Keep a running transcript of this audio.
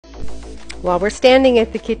While we're standing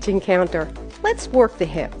at the kitchen counter, let's work the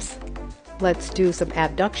hips. Let's do some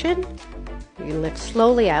abduction. You lift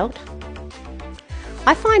slowly out.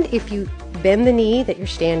 I find if you bend the knee that you're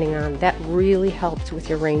standing on, that really helps with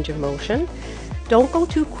your range of motion. Don't go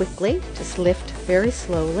too quickly, just lift very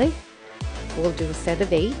slowly. We'll do a set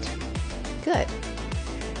of 8. Good.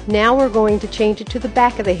 Now we're going to change it to the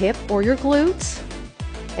back of the hip or your glutes.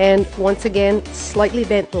 And once again, slightly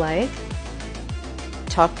bent leg.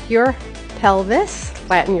 Tuck your pelvis,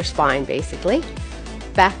 flatten your spine basically.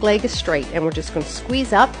 Back leg is straight, and we're just going to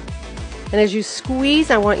squeeze up. And as you squeeze,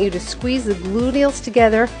 I want you to squeeze the gluteals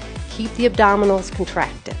together, keep the abdominals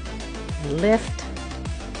contracted. And lift,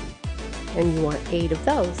 and you want 8 of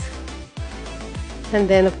those. And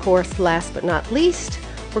then of course, last but not least,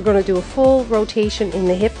 we're going to do a full rotation in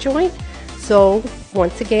the hip joint. So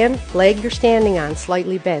once again, leg you're standing on,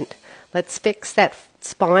 slightly bent. Let's fix that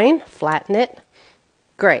spine, flatten it.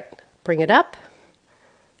 Great. Bring it up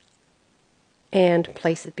and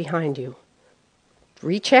place it behind you.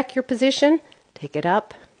 Recheck your position, take it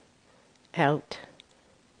up, out,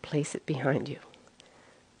 place it behind you.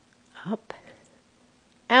 Up,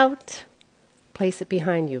 out, place it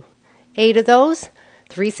behind you. 8 of those,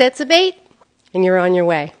 3 sets of 8, and you're on your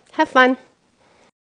way. Have fun.